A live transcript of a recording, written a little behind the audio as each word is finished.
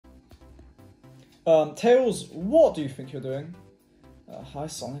Tails, what do you think you're doing? Hi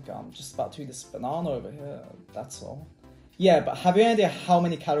Sonic, I'm just about to eat this banana over here, that's all. Yeah, but have you any idea how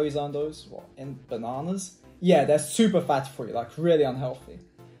many calories are in those? What, in bananas? Yeah, they're super fatty for you, like really unhealthy.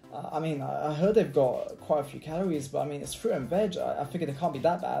 I mean, I heard they've got quite a few calories, but I mean, it's fruit and veg, I figured it can't be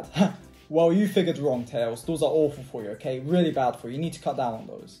that bad. Well, you figured wrong, Tails. Those are awful for you, okay? Really bad for you. You need to cut down on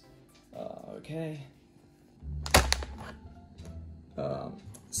those. Okay.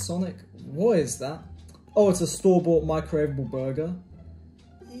 Sonic, what is that? Oh, it's a store-bought microwavable burger.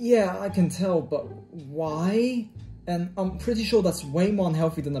 Yeah, I can tell, but why? And I'm pretty sure that's way more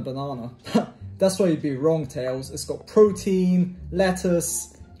unhealthy than a banana. That's why you'd be wrong, Tails. It's got protein,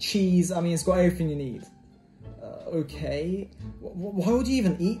 lettuce, cheese. I mean, it's got everything you need. Okay. Why would you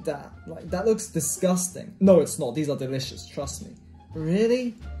even eat that? Like, that looks disgusting. No, it's not. These are delicious, trust me.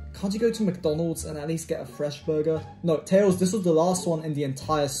 Really? Can't you go to McDonald's and at least get a fresh burger? No, Tails, this was the last one in the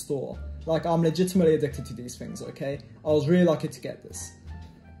entire store. Like, I'm legitimately addicted to these things, okay? I was really lucky to get this.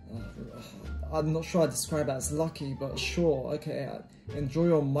 I'm not sure I'd describe it as lucky, but sure, okay. Enjoy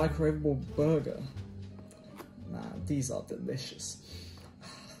your microwavable burger. Man, these are delicious.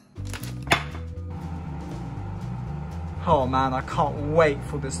 Oh man, I can't wait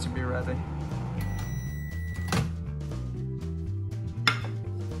for this to be ready.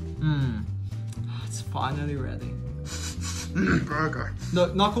 It's finally ready. Burger.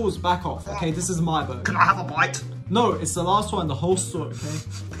 No, Knuckles, back off, okay? This is my burger. Can I have a bite? No, it's the last one in the whole store, okay?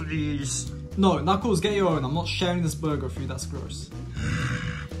 Please. No, Knuckles, get your own. I'm not sharing this burger with you, that's gross.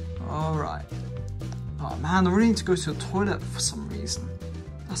 Alright. Oh man, I really need to go to the toilet for some reason.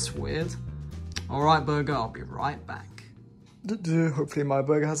 That's weird. Alright, burger, I'll be right back. Hopefully my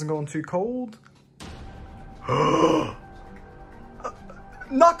burger hasn't gone too cold.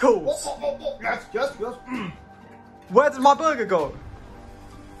 Knuckles! Yes. Where did my burger go?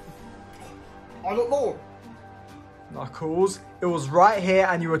 I don't know. Knuckles, it was right here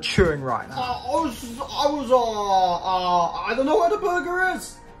and you were chewing right now. I don't know where the burger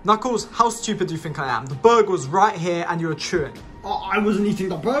is. Knuckles, how stupid do you think I am? The burger was right here and you were chewing. I wasn't eating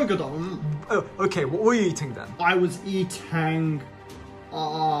the burger though. Oh, okay, what were you eating then? I was eating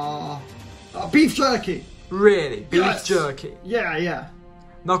beef jerky. Really? Beef Yes. jerky? Yeah.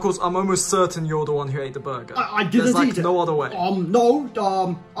 Knuckles, I'm almost certain you're the one who ate the burger. I didn't There's like eat it. no other way. No.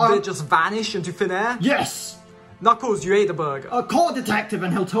 Did it just vanish into thin air? Yes. Knuckles, you ate the burger. Call a detective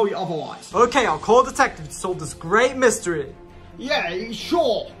and he'll tell you otherwise. Okay, I'll call a detective to solve this great mystery. Yeah,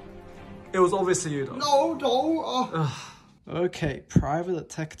 sure. It was obviously you though. No. Okay, private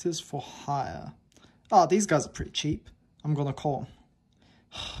detectives for hire. Ah, these guys are pretty cheap. I'm gonna call them.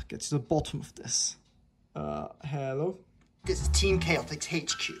 Get to the bottom of this. Hello? This is Team Chaotix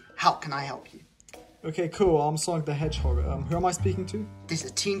HQ. How can I help you? Okay, cool. I'm Sonic the Hedgehog. Who am I speaking to? This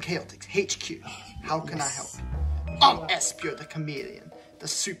is Team Chaotix HQ. How can I help you? I'm Espio the Chameleon, the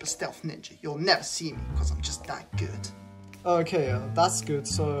super stealth ninja. You'll never see me because I'm just that good. Okay, that's good.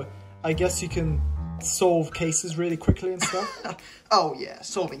 So, I guess you can solve cases really quickly and stuff? Oh yeah,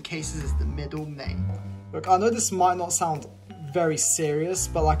 solving cases is the middle name. Look, I know this might not sound very serious,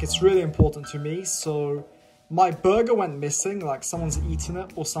 but like it's really important to me, so my burger went missing, like someone's eaten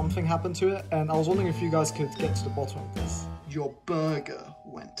it or something happened to it, and I was wondering if you guys could get to the bottom of this. Your burger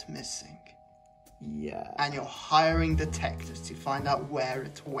went missing. Yeah. And you're hiring detectives to find out where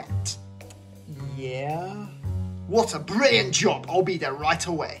it went. Yeah? What a brilliant job! I'll be there right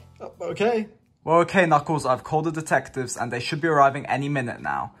away. Okay. Well, okay, Knuckles, I've called the detectives and they should be arriving any minute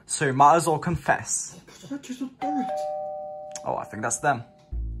now, so you might as well confess. Oh, I think that's them.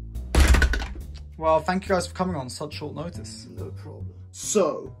 Well, thank you guys for coming on such short notice. No problem.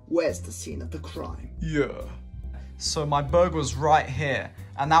 So, where's the scene of the crime? Yeah. So my burger was right here,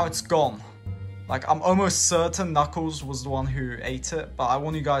 and now it's gone. Like, I'm almost certain Knuckles was the one who ate it, but I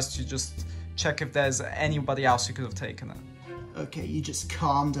want you guys to just check if there's anybody else who could have taken it. Okay, you just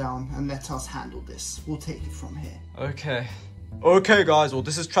calm down and let us handle this. We'll take it from here. Okay. Okay, guys, well,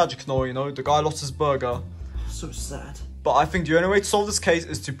 this is tragic and all, you know, the guy lost his burger. So sad. But I think the only way to solve this case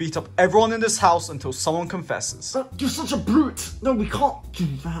is to beat up everyone in this house until someone confesses. You're such a brute! No, we can't do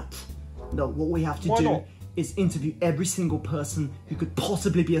that. No, what we have to do is interview every single person who could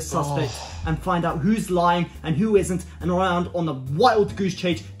possibly be a suspect and find out who's lying and who isn't, and around on a wild goose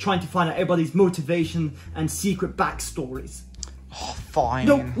chase trying to find out everybody's motivation and secret backstories. Oh, fine.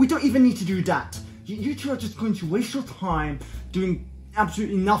 No, we don't even need to do that. You two are just going to waste your time doing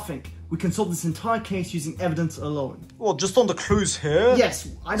absolutely nothing. We can solve this entire case using evidence alone. Well, just on the clues here? Yes,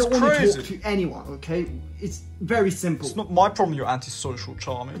 I don't want to talk to anyone, okay? It's very simple. It's not my problem you're antisocial,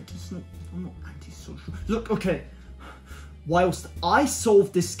 Charmy. I'm not antisocial. Look, okay. Whilst I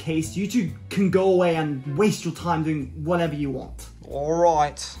solve this case, you two can go away and waste your time doing whatever you want.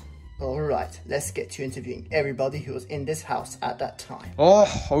 Alright. Alright, let's get to interviewing everybody who was in this house at that time.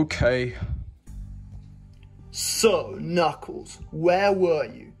 Oh, okay. So, Knuckles, where were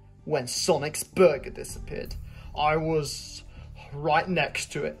you when Sonic's burger disappeared? I was right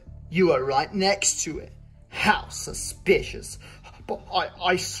next to it. You were right next to it. How suspicious. But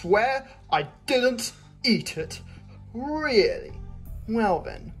I swear I didn't eat it. Really? Well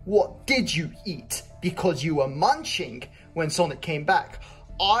then, what did you eat? Because you were munching when Sonic came back.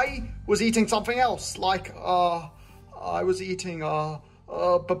 I was eating something else, like, I was eating,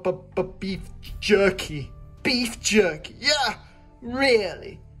 beef jerky. Beef jerky? Yeah,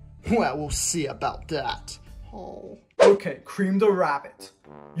 really? Well, we'll see about that. Oh. Okay, Cream the Rabbit.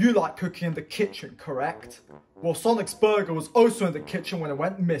 You like cooking in the kitchen, correct? Well, Sonic's burger was also in the kitchen when it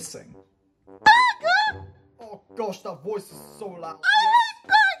went missing. Burger? Oh gosh, that voice is so loud. I hate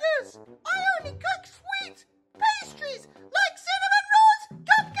burgers! I only cook sweet pastries like cinnamon rolls,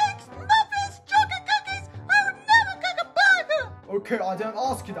 cupcakes, muffins, chocolate cookies. I would never cook a burger! Okay, I didn't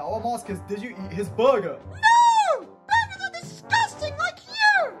ask you that. All I'm asking is, did you eat his burger? No! Burgers are disgusting like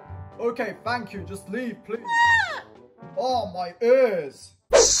you! Okay, thank you. Just leave, please. Ah! Oh, my ears.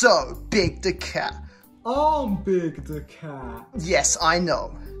 So, Big the Cat. I'm Big the Cat. Yes, I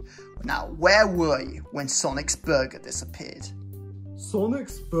know. Now, where were you when Sonic's burger disappeared?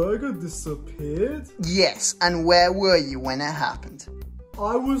 Sonic's burger disappeared? Yes, and where were you when it happened?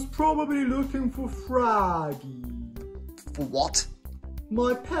 I was probably looking for Fraggy. For what?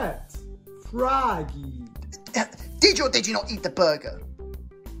 My pet, Fraggy. Did you or did you not eat the burger?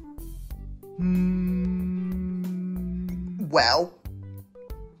 Well?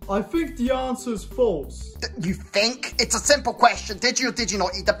 I think the answer is false. You think? It's a simple question. Did you or did you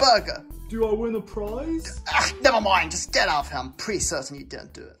not eat the burger? Do I win a prize? Never mind, just get out of here. I'm pretty certain you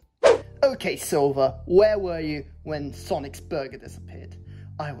didn't do it. Okay, Silver, where were you when Sonic's burger disappeared?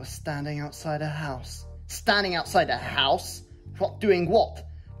 I was standing outside a house. Standing outside a house? What, doing what?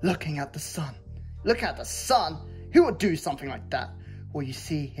 Looking at the sun. Looking at the sun? Who would do something like that? Well, you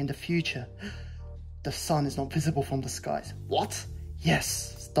see, in the future, the sun is not visible from the skies. What?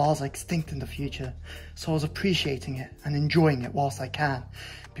 Yes, stars are extinct in the future, so I was appreciating it and enjoying it whilst I can,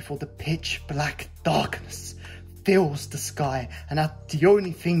 before the pitch black darkness fills the sky and that's the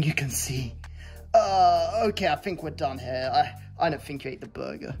only thing you can see. Okay, I think we're done here. I don't think you ate the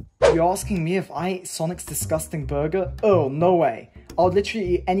burger. You're asking me if I ate Sonic's disgusting burger? Oh, no way. I would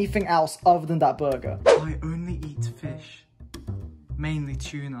literally eat anything else other than that burger. I only eat fish. Mainly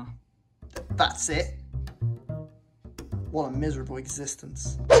tuna. That's it? What a miserable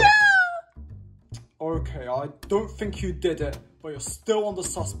existence. Okay, I don't think you did it, but you're still on the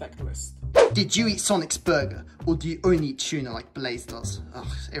suspect list. Did you eat Sonic's burger, or do you only eat tuna like Blaze does? Ugh,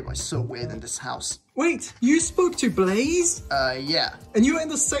 everybody's so weird in this house. Wait, you spoke to Blaze? Yeah. And you were in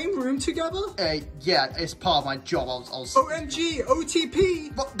the same room together? Yeah, it's part of my job. I was... OMG,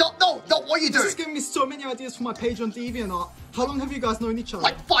 OTP! What? No, what are you doing? This is giving me so many ideas for my page on DeviantArt. How long have you guys known each other?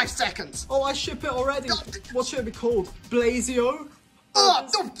 Like 5 seconds. Oh, I ship it already. What should it be called? Blazio? No,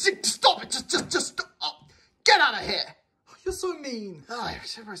 stop it. Just get out of here. You're so mean.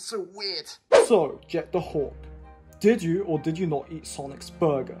 Everyone's so weird. So, Jet the Hawk, did you or did you not eat Sonic's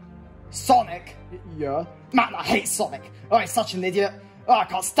burger? Sonic? Yeah? Man, I hate Sonic. Oh, he's such an idiot. Oh, I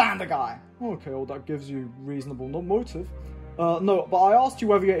can't stand the guy. Okay, well that gives you reasonable motive. No, but I asked you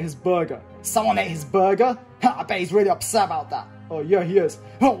whether you ate his burger. Someone ate his burger? I bet he's really upset about that. Oh, yeah, he is.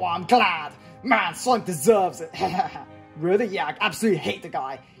 Oh, well, I'm glad. Man, Sonic deserves it. Really? Yeah, I absolutely hate the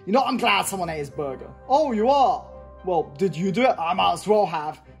guy. You know, I'm glad someone ate his burger. Oh, you are? Well, did you do it? I might as well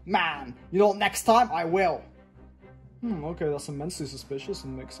have. Man, you know what, next time I will. Okay, that's immensely suspicious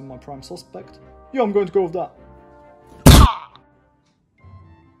and makes him my prime suspect. Yeah, I'm going to go with that.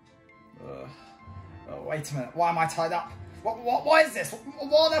 Wait a minute, why am I tied up? What is this?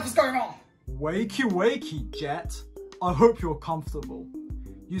 What on earth is going on? Wakey, Jet. I hope you're comfortable.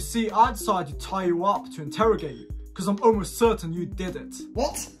 You see, I decided to tie you up to interrogate you, because I'm almost certain you did it.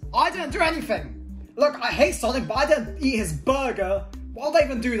 What? I didn't do anything. Look, I hate Sonic, but I didn't eat his burger. Why would they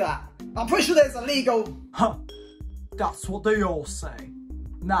even do that? I'm pretty sure that's illegal. Huh. That's what they all say.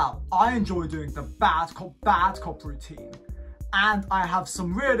 Now, I enjoy doing the bad cop routine. And I have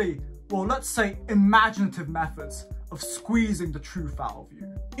some really, well, let's say imaginative methods of squeezing the truth out of you.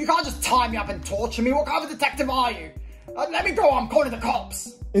 You can't just tie me up and torture me. What kind of a detective are you? Let me go, I'm calling the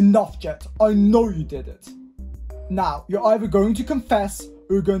cops. Enough, Jet. I know you did it. Now, you're either going to confess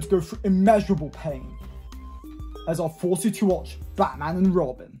or you're going to go through immeasurable pain, as I'll force you to watch Batman and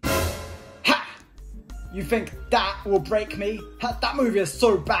Robin. Ha! You think that will break me? That movie is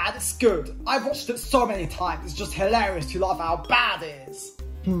so bad, it's good. I've watched it so many times, it's just hilarious to laugh at how bad it is.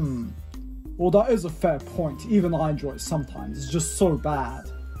 Well, that is a fair point. Even I enjoy it sometimes. It's just so bad.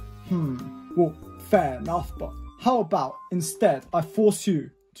 Well, fair enough, but how about instead I force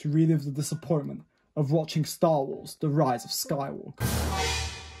you to relive the disappointment of watching Star Wars: The Rise of Skywalker?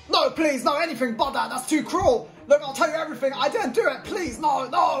 No, please, no, anything but that. That's too cruel. Look, I'll tell you everything. I didn't do it. Please, no,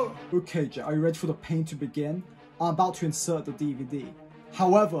 no. Okay, Jay, are you ready for the pain to begin? I'm about to insert the DVD.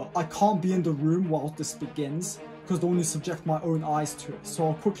 However, I can't be in the room while this begins, because they'll only subject my own eyes to it, so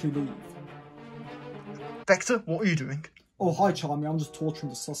I'll quickly leave. Vector, what are you doing? Oh, hi, Charmy, I'm just torturing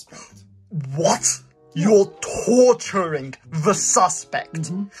the suspect. What? You're torturing the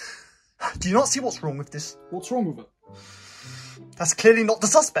suspect? Do you not see what's wrong with this? What's wrong with it? That's clearly not the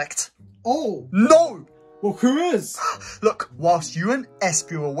suspect. Oh! No! Well, who is? Look, whilst you and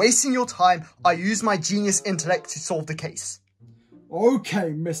Espio are wasting your time, I used my genius intellect to solve the case.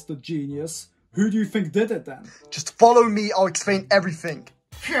 Okay, Mr. Genius. Who do you think did it then? Just follow me, I'll explain everything.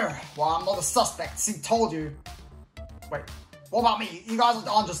 Phew, well, I'm not a suspect. See, told you. Wait, what about me? You guys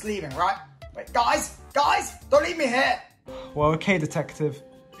aren't just leaving, right? Wait, guys, don't leave me here. Well, okay, detective.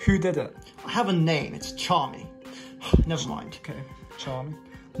 Who did it? I have a name, it's Charmy. Never mind. Okay, Charmy.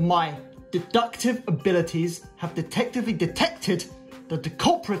 My deductive abilities have detectively detected that the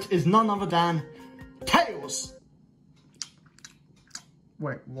culprit is none other than Tails.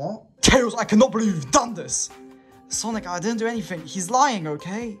 Wait, what? Tails, I cannot believe you've done this! Sonic, I didn't do anything. He's lying,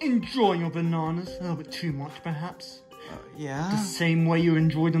 okay? Enjoy your bananas a little bit too much, perhaps. Yeah? The same way you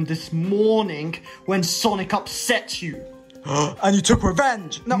enjoyed them this morning when Sonic upset you. And you took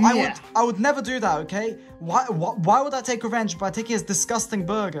revenge! No, Yeah. I would never do that, okay? Why would I take revenge by taking his disgusting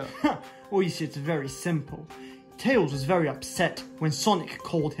burger? Well, you see, it's very simple. Tails was very upset when Sonic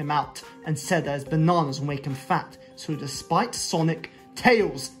called him out and said that his bananas will make him fat. So despite Sonic,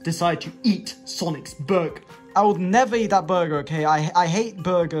 Tails decided to eat Sonic's burger. I would never eat that burger, okay? I hate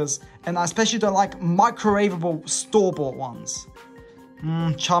burgers, and I especially don't like microwavable store-bought ones.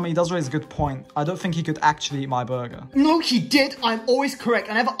 Charmy does raise a good point. I don't think he could actually eat my burger. No, he did. I'm always correct.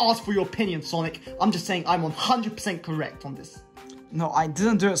 I never asked for your opinion, Sonic. I'm just saying I'm 100% correct on this. No, I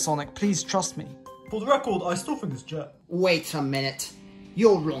didn't do it, Sonic. Please trust me. For the record, I still think it's Jet. Wait a minute.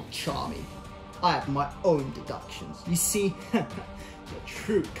 You're wrong, Charmy. I have my own deductions. You see, the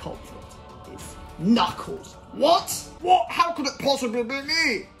true culprit is Knuckles. What? What? How could it possibly be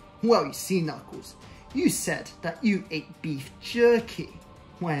me? Well, you see, Knuckles, you said that you ate beef jerky,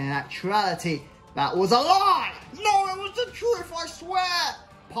 when in actuality, that was a lie! No, it was the truth, I swear!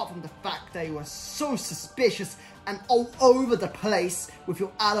 Apart from the fact that you were so suspicious and all over the place with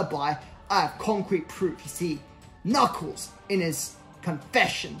your alibi, I have concrete proof. You see, Knuckles, in his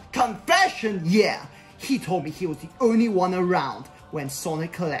confession, yeah, he told me he was the only one around when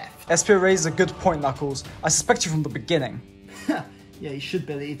Sonic left. Espio raises a good point, Knuckles. I suspect you from the beginning. Yeah, you should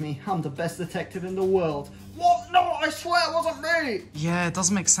believe me. I'm the best detective in the world. What? No, I swear it wasn't me! Yeah, it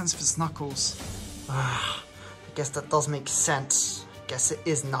doesn't make sense if it's Knuckles. I guess that does make sense. Guess it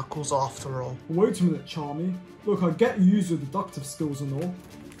is Knuckles after all. Wait a minute, Charmy. Look, I get you use your deductive skills and all,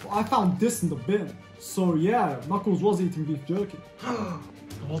 but I found this in the bin. So yeah, Knuckles was eating beef jerky.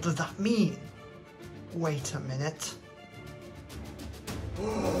 What does that mean? Wait a minute.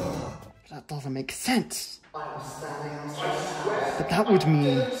 That doesn't make sense. But that would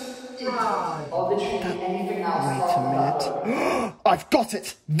mean... Wait a minute. I've got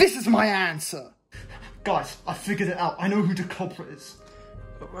it! This is my answer! Guys, I figured it out. I know who the culprit is.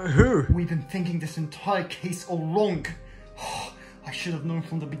 Who? We've been thinking this entire case all wrong. I should have known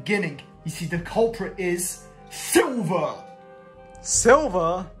from the beginning. You see, the culprit is... Silver!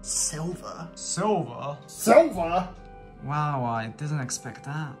 Silver? Silver? Silver? Silver? Wow, I didn't expect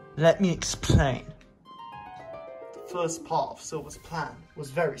that. Let me explain. The first part of Silver's plan was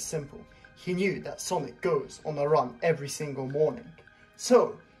very simple. He knew that Sonic goes on a run every single morning.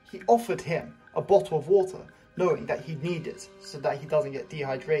 So, he offered him a bottle of water, knowing that he'd need it so that he doesn't get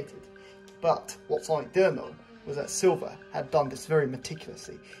dehydrated. But what Sonic didn't know was that Silver had done this very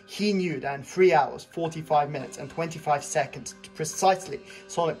meticulously. He knew that in 3 hours, 45 minutes and 25 seconds precisely,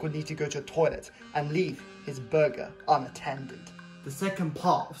 Sonic would need to go to the toilet and leave his burger unattended. The second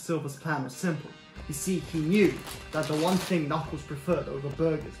part of Silver's plan was simple. You see, he knew that the one thing Knuckles preferred over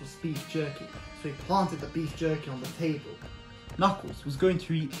burgers was beef jerky, so he planted the beef jerky on the table. Knuckles was going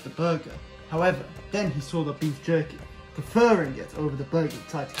to eat the burger. However, then he saw the beef jerky. Preferring it over the burger, he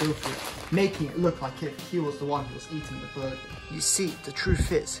tried to go for it, making it look like if he was the one who was eating the burger. You see, the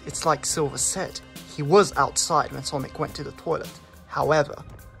truth is, it's like Silver said. He was outside when Sonic went to the toilet. However,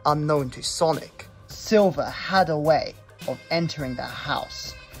 unknown to Sonic, Silver had a way of entering the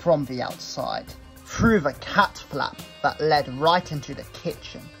house from the outside, through the cat flap that led right into the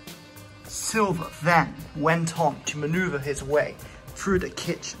kitchen. Silver then went on to maneuver his way through the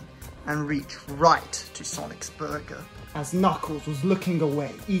kitchen and reach right to Sonic's burger. As Knuckles was looking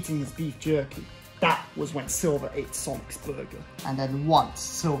away, eating his beef jerky, that was when Silver ate Sonic's burger. And then once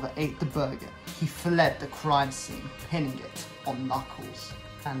Silver ate the burger, he fled the crime scene, pinning it on Knuckles.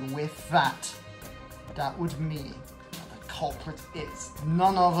 And with that, that would mean that the culprit is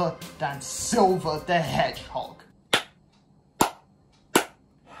none other than Silver the Hedgehog.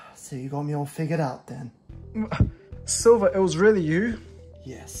 So you got me all figured out then? Silver, it was really you?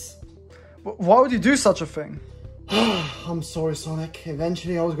 Yes. Why would you do such a thing? I'm sorry, Sonic.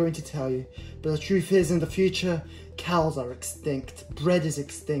 Eventually I was going to tell you. But the truth is, in the future, cows are extinct. Bread is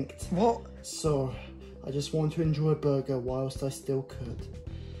extinct. What? So, I just want to enjoy a burger whilst I still could.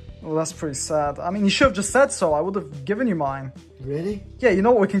 Well, that's pretty sad. I mean, you should have just said so. I would have given you mine. Really? Yeah, you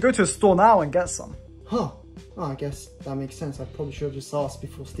know what? We can go to a store now and get some. Huh. Oh, I guess that makes sense. I probably should have just asked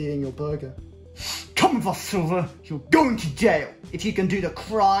before stealing your burger. Come with us, Silver. You're going to jail. If you can do the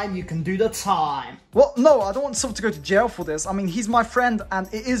crime, you can do the time. Well, no, I don't want Silver to go to jail for this. I mean, he's my friend and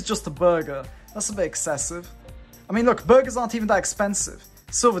it is just a burger. That's a bit excessive. I mean, look, burgers aren't even that expensive.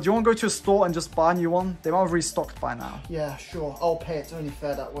 Silver, do you want to go to a store and just buy a new one? They might have restocked by now. Yeah, sure. I'll pay. It's only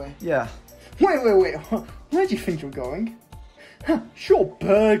fair that way. Yeah. Wait. Where do you think you're going? Sure,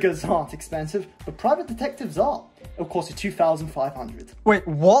 burgers aren't expensive, but private detectives are. It'll cost you 2,500. Wait,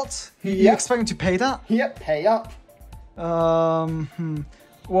 what? Yep. You expecting to pay that? Yep, pay up.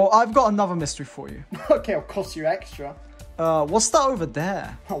 Well, I've got another mystery for you. Okay, it'll cost you extra. What's that over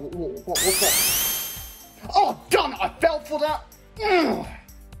there? What's that? Oh, damn it, I fell for that! Ugh.